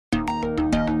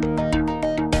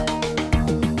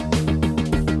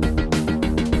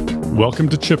Welcome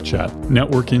to Chip Chat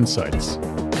Network Insights.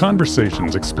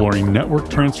 Conversations exploring network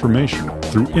transformation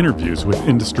through interviews with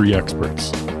industry experts.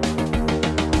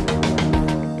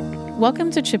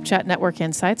 Welcome to Chip Chat Network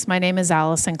Insights. My name is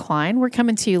Allyson Klein. We're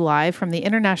coming to you live from the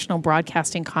International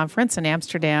Broadcasting Conference in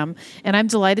Amsterdam, and I'm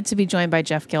delighted to be joined by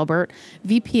Jeff Gilbert,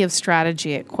 VP of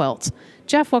Strategy at Qwilt.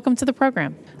 Jeff, welcome to the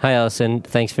program. Hi, Allyson.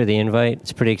 Thanks for the invite.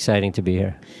 It's pretty exciting to be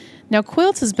here. Now,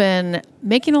 Qwilt has been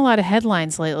making a lot of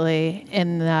headlines lately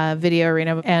in the video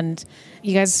arena, and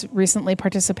you guys recently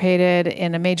participated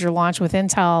in a major launch with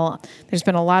Intel. There's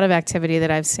been a lot of activity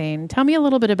that I've seen. Tell me a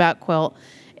little bit about Qwilt,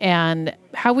 and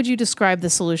how would you describe the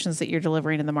solutions that you're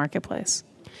delivering in the marketplace?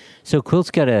 So Qwilt's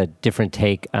got a different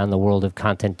take on the world of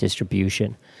content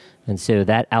distribution. And so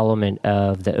that element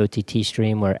of the OTT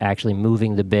stream, where actually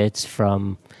moving the bits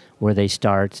from where they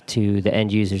start to the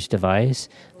end user's device,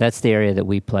 that's the area that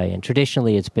we play. And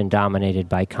traditionally, it's been dominated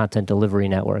by content delivery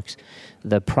networks.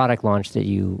 The product launch that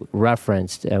you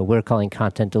referenced, we're calling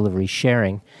content delivery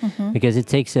sharing, because it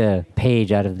takes a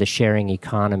page out of the sharing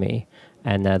economy.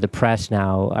 And the press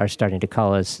now are starting to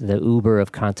call us the Uber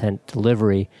of content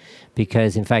delivery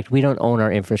because, in fact, we don't own our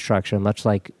infrastructure, much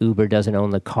like Uber doesn't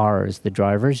own the cars the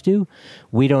drivers do.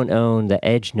 We don't own the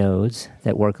edge nodes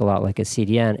that work a lot like a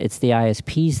CDN. It's the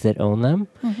ISPs that own them,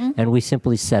 and we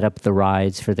simply set up the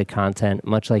rides for the content,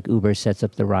 much like Uber sets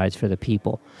up the rides for the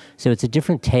people. So it's a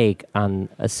different take on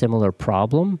a similar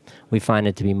problem. We find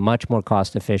it to be much more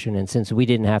cost efficient, and since we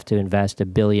didn't have to invest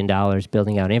 $1 billion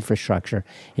building out infrastructure,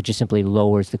 it just simply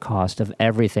lowers the cost of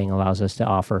everything, allows us to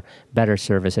offer better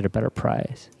service at a better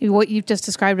price. What you've just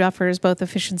described offers both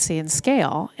efficiency and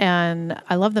scale, and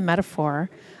I love the metaphor.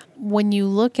 When you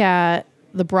look at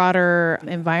the broader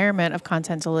environment of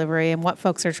content delivery and what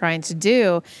folks are trying to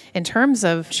do in terms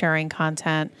of sharing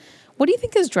content, what do you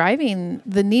think is driving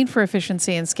the need for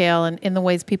efficiency and scale in the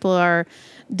ways people are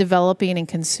developing and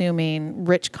consuming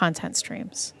rich content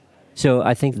streams? So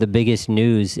I think the biggest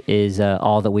news is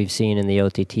all that we've seen in the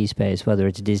OTT space, whether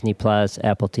it's Disney+,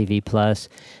 Apple TV+,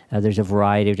 there's a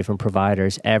variety of different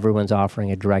providers. Everyone's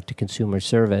offering a direct-to-consumer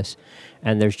service,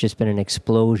 and there's just been an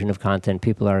explosion of content.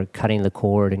 People are cutting the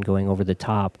cord and going over the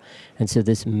top. And so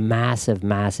this massive,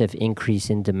 massive increase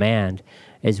in demand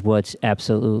is what's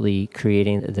absolutely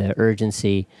creating the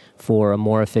urgency for a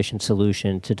more efficient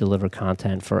solution to deliver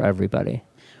content for everybody.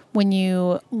 When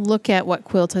you look at what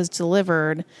Qwilt has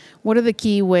delivered, what are the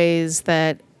key ways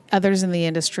that others in the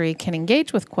industry can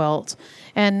engage with Qwilt?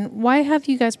 And why have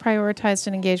you guys prioritized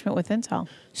an engagement with Intel?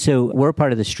 So we're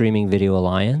part of the Streaming Video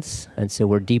Alliance, and so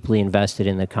we're deeply invested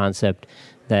in the concept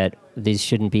that these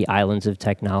shouldn't be islands of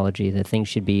technology, that things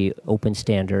should be open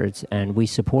standards, and we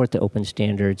support the open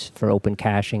standards for open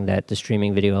caching that the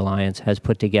Streaming Video Alliance has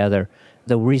put together.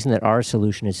 The reason that our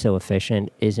solution is so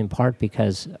efficient is in part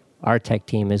because our tech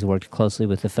team has worked closely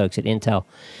with the folks at Intel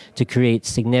to create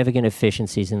significant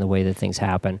efficiencies in the way that things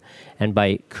happen. And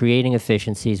by creating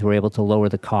efficiencies, we're able to lower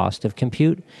the cost of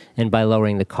compute. And by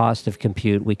lowering the cost of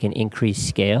compute, we can increase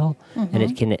scale, and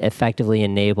it can effectively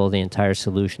enable the entire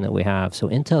solution that we have. So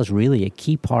Intel is really a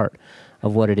key part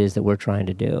of what it is that we're trying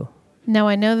to do. Now,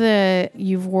 I know that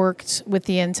you've worked with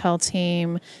the Intel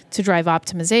team to drive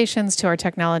optimizations to our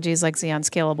technologies like Xeon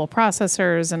Scalable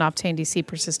processors and Optane DC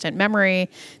persistent memory,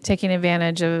 taking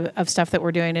advantage of stuff that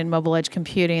we're doing in mobile edge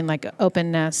computing like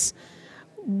openness.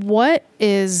 What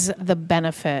is the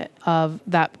benefit of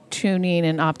that tuning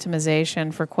and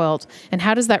optimization for Qwilt, and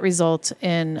how does that result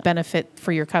in benefit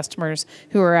for your customers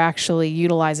who are actually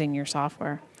utilizing your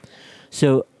software?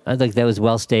 So I think that was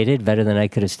well stated, better than I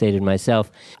could have stated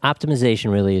myself.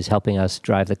 Optimization really is helping us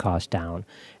drive the cost down.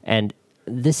 And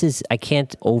this is, I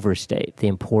can't overstate the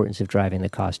importance of driving the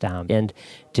cost down and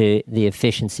to the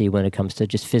efficiency when it comes to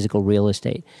just physical real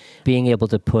estate. Being able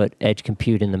to put edge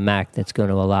compute in the Mac that's going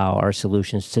to allow our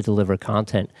solutions to deliver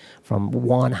content from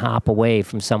one hop away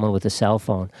from someone with a cell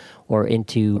phone or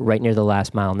into right near the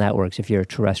last mile networks if you're a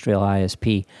terrestrial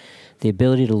ISP. The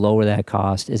ability to lower that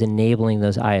cost is enabling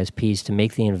those ISPs to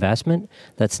make the investment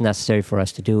that's necessary for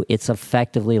us to do. It's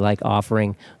effectively like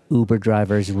offering Uber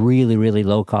drivers really, really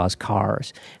low-cost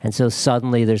cars. And so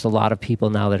suddenly there's a lot of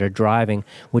people now that are driving,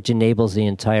 which enables the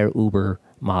entire Uber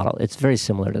model. It's very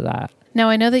similar to that. Now,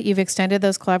 I know that you've extended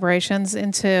those collaborations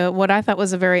into what I thought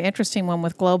was a very interesting one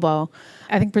with Globo.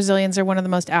 I think Brazilians are one of the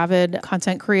most avid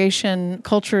content creation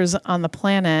cultures on the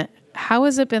planet. How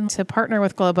has it been to partner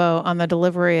with Globo on the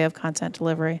delivery of content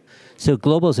delivery? So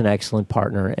Globo is an excellent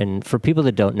partner. And for people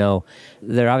that don't know,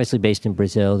 they're obviously based in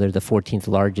Brazil. They're the 14th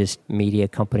largest media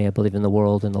company, I believe, in the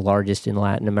world and the largest in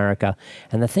Latin America.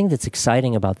 And the thing that's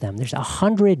exciting about them, there's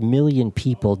 100 million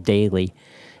people daily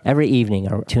every evening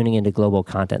are tuning into global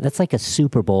content. That's like a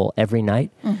Super Bowl every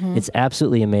night. It's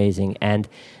absolutely amazing. And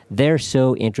they're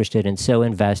so interested and so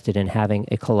invested in having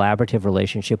a collaborative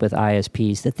relationship with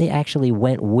ISPs that they actually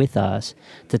went with us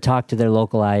to talk to their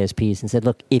local ISPs and said,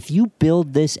 look, if you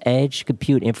build this edge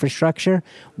compute infrastructure,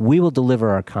 we will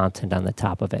deliver our content on the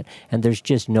top of it. And there's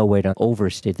just no way to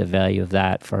overstate the value of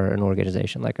that for an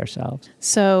organization like ourselves.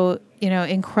 So,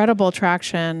 incredible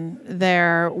traction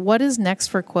there. What is next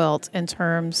for Qwilt in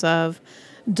terms of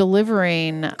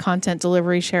delivering content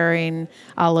delivery sharing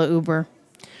a la Uber?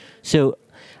 So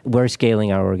we're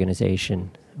scaling our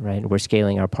organization, right? We're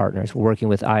scaling our partners. We're working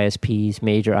with ISPs,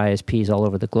 major ISPs all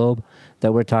over the globe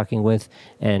that we're talking with,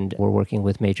 and we're working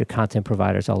with major content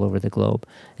providers all over the globe.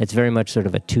 It's very much sort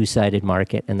of a two-sided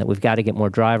market, and that we've got to get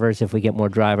more drivers. If we get more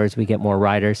drivers, we get more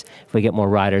riders. If we get more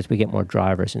riders, we get more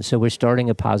drivers. And so we're starting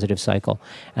a positive cycle,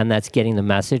 and that's getting the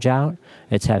message out.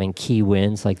 It's having key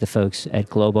wins like the folks at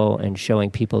Globo and showing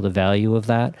people the value of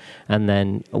that. And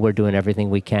then we're doing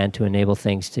everything we can to enable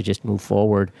things to just move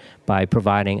forward by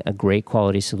providing a great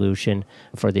quality solution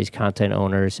for these content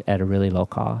owners at a really low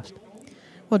cost.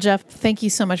 Well, Jeff, thank you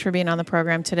so much for being on the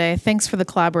program today. Thanks for the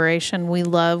collaboration. We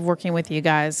love working with you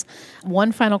guys.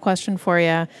 One final question for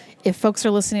you. If folks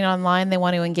are listening online, they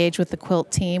want to engage with the Qwilt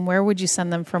team, where would you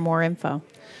send them for more info?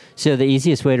 So the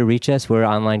easiest way to reach us, we're an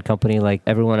online company like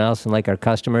everyone else and like our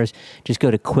customers. Just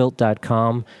go to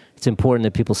Qwilt.com. It's important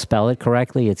that people spell it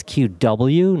correctly. It's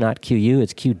QW, not QU.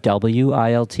 It's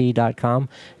QWILT.com.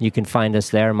 You can find us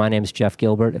there. My name's Jeff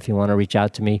Gilbert. If you want to reach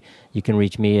out to me, you can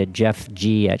reach me at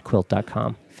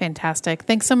jeffg@Qwilt.com. Fantastic.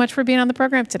 Thanks so much for being on the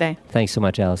program today. Thanks so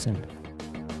much, Allyson.